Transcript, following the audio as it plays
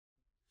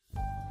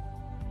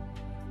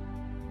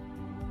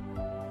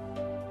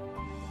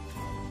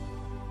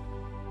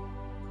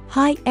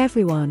Hi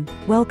everyone,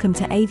 welcome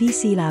to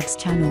AVCLabs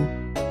channel.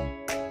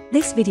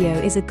 This video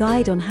is a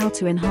guide on how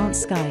to enhance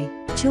Sky,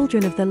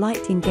 Children of the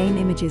Light in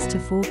GameImages to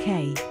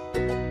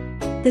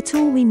 4K. The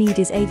tool we need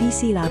is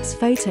AVCLabs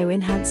Photo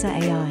Enhancer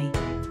AI.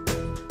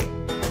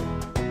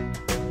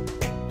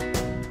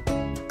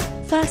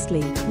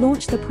 Firstly,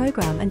 launch the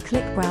program and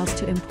click Browse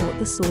to import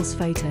the source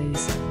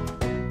photos.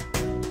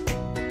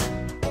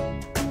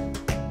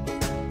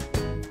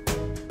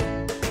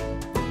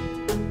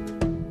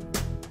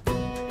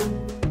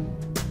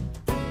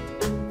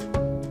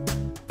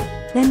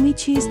 Then we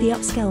choose the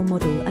Upscale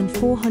Model and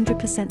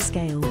 400%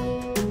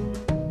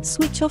 scale.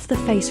 Switch off the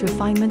face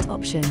refinement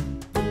option.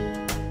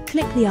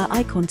 Click the eye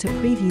icon to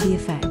preview the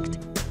effect.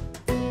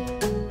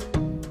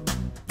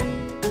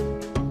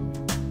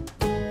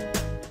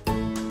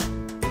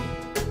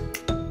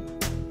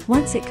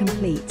 Once it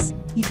completes,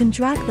 you can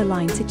drag the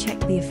line to check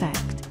the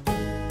effect.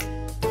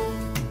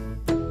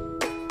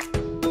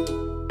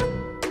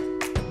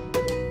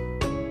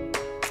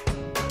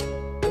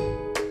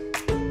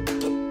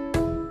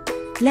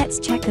 Let's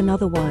check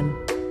another one.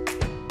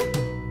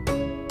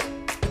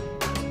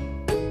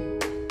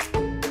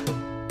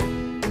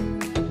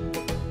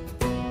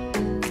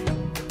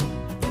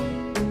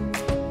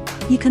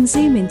 You can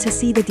zoom in to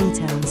see the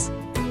details.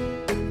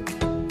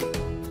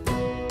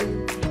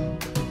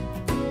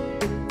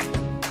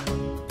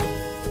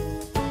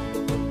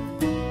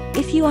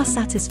 If you are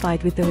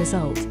satisfied with the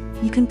result,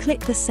 you can click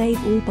the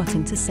Save All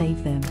button to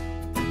save them.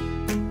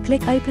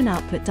 Click Open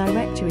Output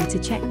Directory to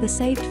check the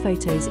saved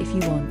photos if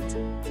you want.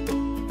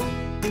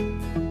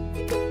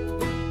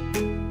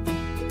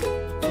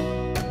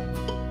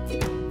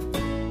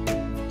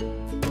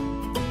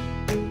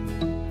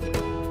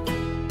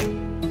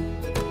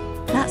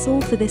 That's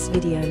all for this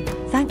video.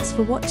 Thanks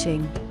for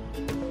watching.